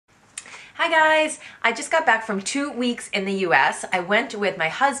Hi guys! I just got back from 2 weeks in the US. I went with my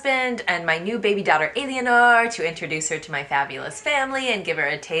husband and my new baby daughter Eleanor to introduce her to my fabulous family and give her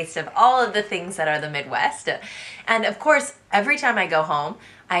a taste of all of the things that are the Midwest. And of course, every time I go home,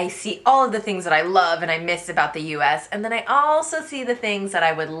 I see all of the things that I love and I miss about the US, and then I also see the things that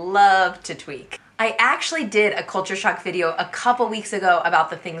I would love to tweak. I actually did a culture shock video a couple weeks ago about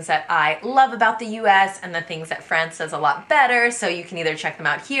the things that I love about the US and the things that France does a lot better, so you can either check them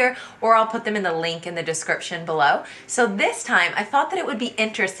out here or I'll put them in the link in the description below. So this time I thought that it would be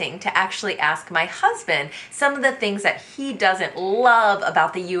interesting to actually ask my husband some of the things that he doesn't love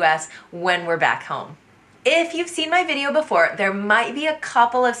about the US when we're back home. If you've seen my video before, there might be a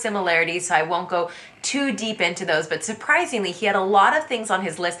couple of similarities, so I won't go too deep into those, but surprisingly, he had a lot of things on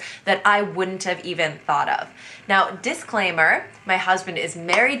his list that I wouldn't have even thought of. Now, disclaimer, my husband is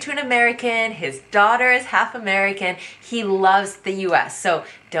married to an American, his daughter is half American, he loves the US, so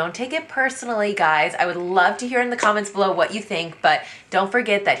don't take it personally, guys. I would love to hear in the comments below what you think, but don't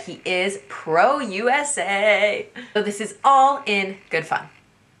forget that he is pro-USA. So this is all in good fun.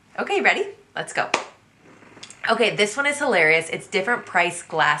 Okay, ready? Let's go. Okay, this one is hilarious. It's different price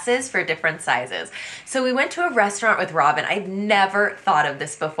glasses for different sizes. So we went to a restaurant with Robin. I've never thought of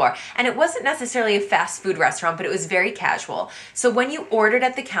this before. And it wasn't necessarily a fast food restaurant, but it was very casual. So when you ordered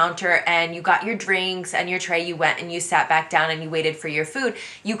at the counter and you got your drinks and your tray, you went and you sat back down and you waited for your food,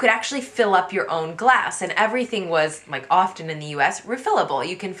 you could actually fill up your own glass. And everything was, like often in the US, refillable.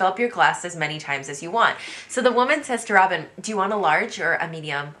 You can fill up your glass as many times as you want. So the woman says to Robin, "Do you want a large or a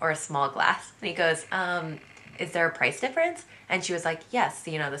medium or a small glass?" And he goes, "Is there a price difference?" And she was like, "Yes,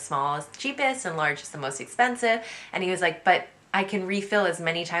 you know, the small is the cheapest and large is the most expensive." And he was like, "But I can refill as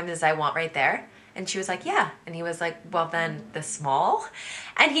many times as I want right there." And she was like, "Yeah." And he was like, "Well, then the small?"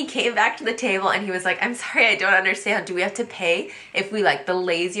 And he came back to the table and he was like, "I'm sorry, I don't understand. Do we have to pay if we the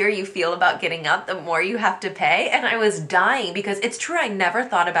lazier you feel about getting up, the more you have to pay?" And I was dying because it's true, I never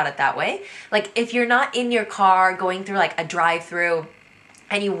thought about it that way. Like if you're not in your car going through a drive-through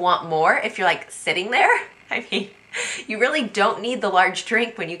and you want more, if you're sitting there, I mean, you really don't need the large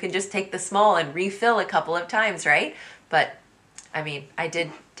drink when you can just take the small and refill a couple of times, right? But, I mean, I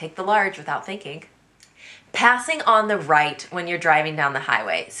did take the large without thinking. Passing on the right when you're driving down the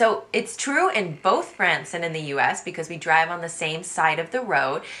highway. So it's true in both France and in the US, because we drive on the same side of the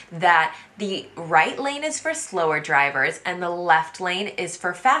road, that the right lane is for slower drivers and the left lane is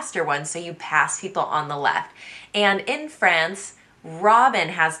for faster ones, so you pass people on the left. And in France, Robin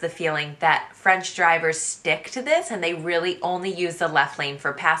has the feeling that French drivers stick to this and they really only use the left lane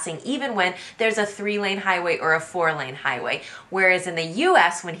for passing, even when there's a 3-lane highway or a 4-lane highway. Whereas in the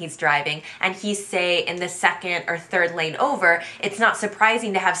US, when he's driving and he's, say, in the 2nd or 3rd lane over, it's not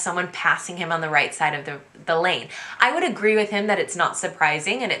surprising to have someone passing him on the right side of the lane. I would agree with him that it's not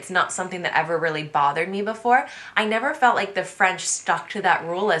surprising and it's not something that ever really bothered me before. I never felt like the French stuck to that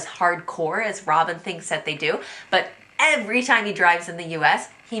rule as hardcore as Robin thinks that they do, but every time he drives in the US,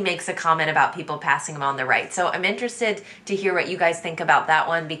 he makes a comment about people passing him on the right. So I'm interested to hear what you guys think about that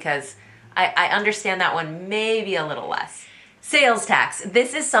one, because I understand that one maybe a little less. Sales tax.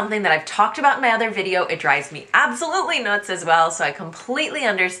 This is something that I've talked about in my other video. It drives me absolutely nuts as well, so I completely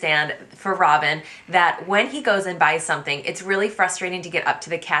understand for Robin that when he goes and buys something, it's really frustrating to get up to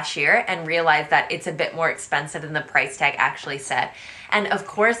the cashier and realize that it's a bit more expensive than the price tag actually said. And of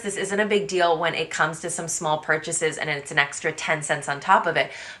course, this isn't a big deal when it comes to some small purchases and it's an extra 10 cents on top of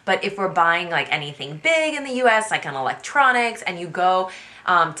it. But if we're buying anything big in the US, like on electronics, and you go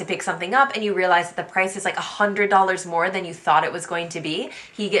to pick something up and you realize that the price is $100 more than you thought it was going to be,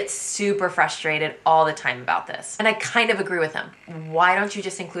 he gets super frustrated all the time about this. And I kind of agree with him. Why don't you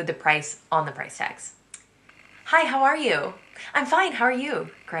just include the price on the price tags? "Hi, how are you?" "I'm fine, how are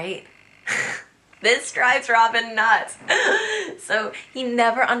you?" "Great." This drives Robin nuts. So he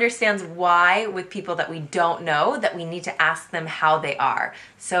never understands why, with people that we don't know, that we need to ask them how they are.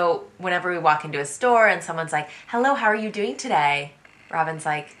 So whenever we walk into a store and someone's like, "Hello, how are you doing today?" Robin's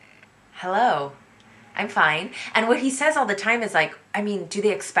like, "Hello, I'm fine." And what he says all the time is "I mean, do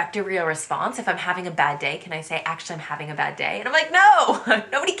they expect a real response? If I'm having a bad day, can I say, 'Actually, I'm having a bad day'?" And I'm like, "No,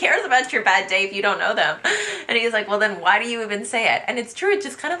 nobody cares about your bad day if you don't know them." And he's like, "Well, then why do you even say it?" And it's true, it's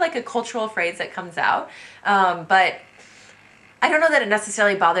just kind of like a cultural phrase that comes out. But I don't know that it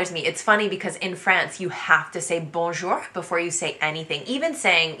necessarily bothers me. It's funny because in France, you have to say bonjour before you say anything. Even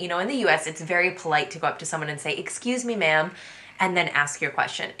saying, in the US, it's very polite to go up to someone and say, "Excuse me, ma'am," and then ask your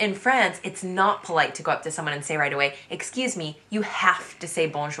question. In France, it's not polite to go up to someone and say right away, "Excuse me," you have to say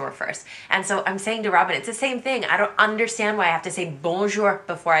bonjour first. And so I'm saying to Robin, it's the same thing. I don't understand why I have to say bonjour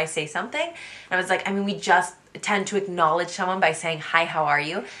before I say something. And I was like, I mean, we just tend to acknowledge someone by saying, hi, how are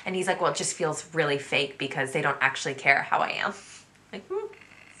you? And he's like, well, it just feels really fake because they don't actually care how I am. Like,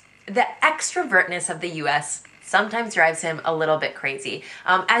 The extrovertness of the US sometimes drives him a little bit crazy.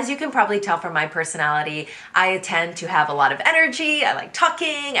 As you can probably tell from my personality, I tend to have a lot of energy. I like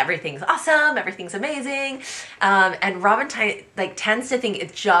talking. Everything's awesome. Everything's amazing. And Robin tends to think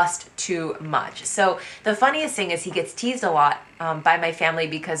it's just too much. So the funniest thing is he gets teased a lot by my family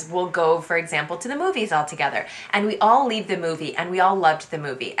because we'll go, for example, to the movies all together. And we all leave the movie and we all loved the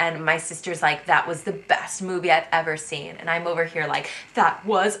movie. And my sister's like, that was the best movie I've ever seen. And I'm over here like, that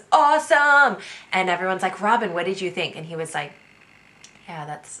was awesome. And everyone's like, Robin, what did you think? And he was like,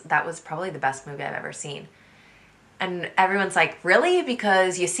 yeah, that was probably the best movie I've ever seen. And everyone's like, really?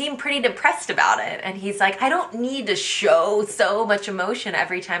 Because you seem pretty depressed about it. And he's like, I don't need to show so much emotion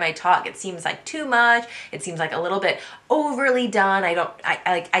every time I talk. It seems like too much. It seems like a little bit overly done.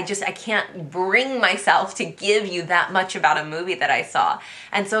 I can't bring myself to give you that much about a movie that I saw.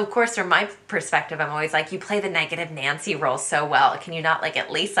 And so of course, from my perspective, I'm always like, you play the negative Nancy role so well. Can you not like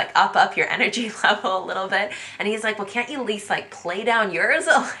at least like up your energy level a little bit? And he's like, well, can't you at least like play down yours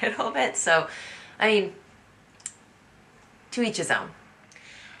a little bit? So, I mean, to each his own.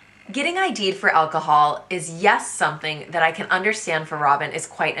 Getting ID'd for alcohol is, yes, something that I can understand for Robin is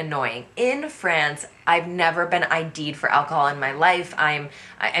quite annoying. In France, I've never been ID'd for alcohol in my life. I'm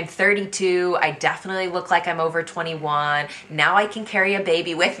 32. I definitely look like I'm over 21. Now I can carry a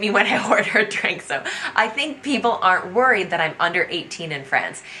baby with me when I order a drink. So I think people aren't worried that I'm under 18 in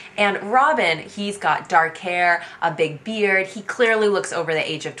France. And Robin, he's got dark hair, a big beard. He clearly looks over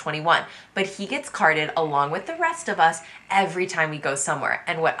the age of 21. But he gets carded along with the rest of us every time we go somewhere.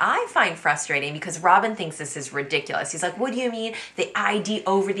 And what I find frustrating, because Robin thinks this is ridiculous. He's like, what do you mean they ID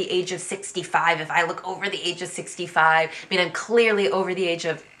over the age of 65 if I look over the age of 65? I mean, I'm clearly over the age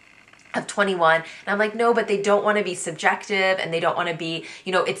of 21. And I'm like, no, but they don't want to be subjective and they don't want to be,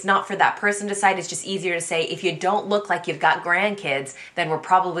 it's not for that person to decide. It's just easier to say, if you don't look like you've got grandkids, then we're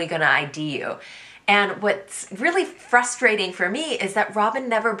probably going to ID you. And what's really frustrating for me is that Robin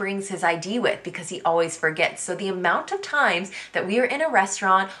never brings his ID with because he always forgets. So the amount of times that we are in a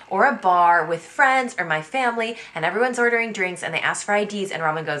restaurant or a bar with friends or my family and everyone's ordering drinks and they ask for IDs and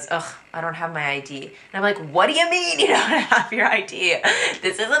Robin goes, ugh, I don't have my ID. And I'm like, what do you mean you don't have your ID?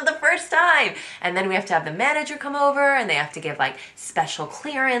 This isn't the first time. And then we have to have the manager come over and they have to give like special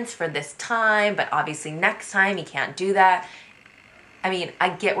clearance for this time, but obviously next time he can't do that. I mean, I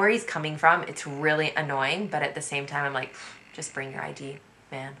get where he's coming from. It's really annoying, but at the same time, I'm like, just bring your ID,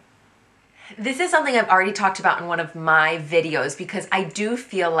 man. This is something I've already talked about in one of my videos because I do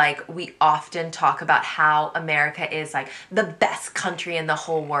feel like we often talk about how America is like the best country in the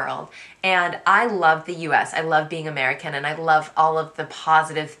whole world. And I love the US. I love being American and I love all of the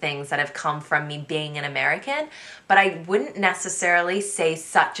positive things that have come from me being an American. But I wouldn't necessarily say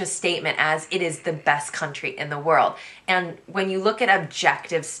such a statement as it is the best country in the world. And when you look at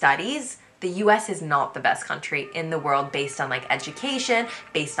objective studies, the US is not the best country in the world based on like education,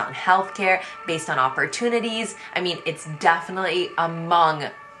 based on healthcare, based on opportunities. I mean, it's definitely among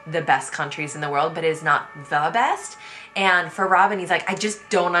the best countries in the world, but it is not the best. And for Robin, he's like, I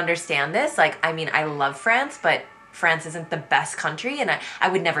just don't understand this. Like, I mean, I love France, but France isn't the best country. And I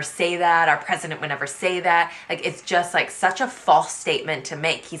would never say that. Our president would never say that. Like, it's just like such a false statement to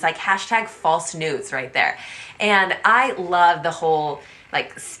make. He's like hashtag false news right there. And I love the whole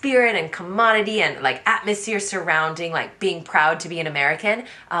like spirit and commodity and like atmosphere surrounding like being proud to be an American.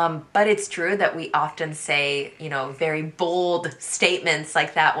 But it's true that we often say, very bold statements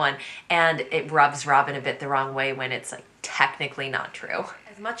like that one. And it rubs Robin a bit the wrong way when it's like technically not true.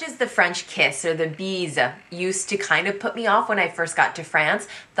 As much as the French kiss or the bise used to kind of put me off when I first got to France,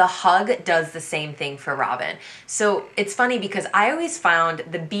 the hug does the same thing for Robin. So it's funny because I always found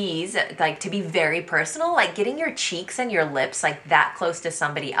the bise like to be very personal, like getting your cheeks and your lips like that close to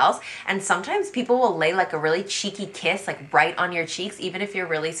somebody else. And sometimes people will lay like a really cheeky kiss like right on your cheeks, even if you're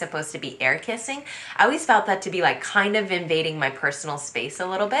really supposed to be air kissing. I always felt that to be like kind of invading my personal space a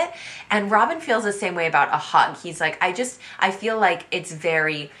little bit. And Robin feels the same way about a hug. He's like, I feel like it's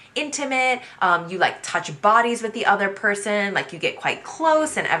very intimate. You like touch bodies with the other person, like you get quite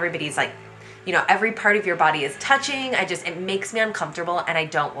close and everybody's like, every part of your body is touching. It makes me uncomfortable and I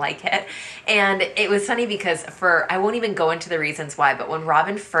don't like it. And it was funny because I won't even go into the reasons why, but when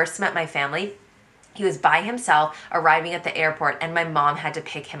Robin first met my family, he was by himself arriving at the airport and my mom had to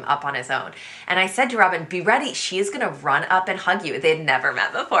pick him up on his own. And I said to Robin, be ready. She is going to run up and hug you. They'd never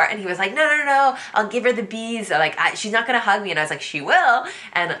met before. And he was like, no. I'll give her the bees. Like, she's not going to hug me. And I was like, she will.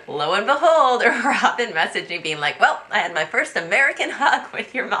 And lo and behold, Robin messaged me being like, well, I had my first American hug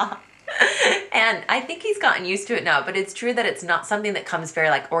with your mom. And I think he's gotten used to it now, but it's true that it's not something that comes very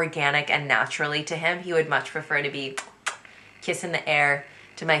like organic and naturally to him. He would much prefer to be kissing the air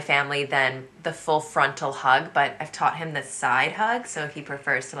to my family than the full frontal hug, but I've taught him the side hug, so if he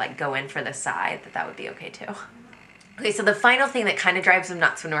prefers to like go in for the side, that would be okay too. Okay, so the final thing that kind of drives him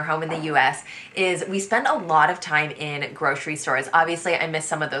nuts when we're home in the US is we spend a lot of time in grocery stores. Obviously, I miss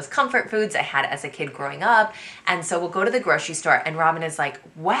some of those comfort foods I had as a kid growing up. And so we'll go to the grocery store and Robin is like,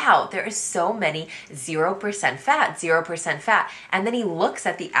 wow, there is so many 0% fat, 0% fat. And then he looks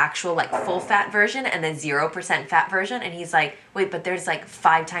at the actual like full fat version and the 0% fat version. And he's like, wait, but there's like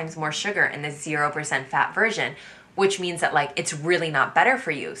 5 times more sugar in the 0% fat version, which means that like it's really not better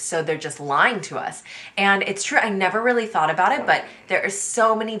for you. So they're just lying to us. And it's true, I never really thought about it, but there are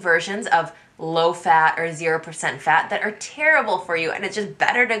so many versions of low fat or 0% fat that are terrible for you, and it's just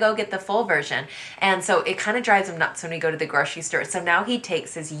better to go get the full version. And so it kind of drives him nuts when we go to the grocery store. So now he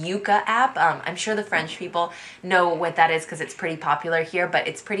takes his Yuka app. I'm sure the French people know what that is because it's pretty popular here, but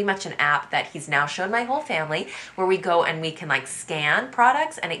it's pretty much an app that he's now shown my whole family where we go and we can like scan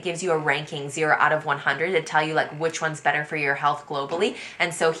products and it gives you a ranking 0 out of 100 to tell you like which one's better for your health globally.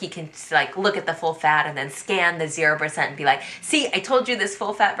 And so he can like look at the full fat and then scan the 0% and be like, see, I told you this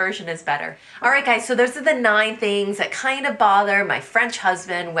full fat version is better. All right, guys, so those are the 9 things that kind of bother my French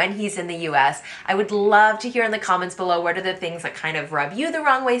husband when he's in the US. I would love to hear in the comments below what are the things that kind of rub you the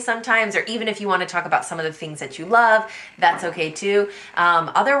wrong way sometimes, or even if you want to talk about some of the things that you love, that's okay too.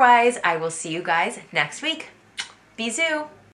 Otherwise, I will see you guys next week. Bisous.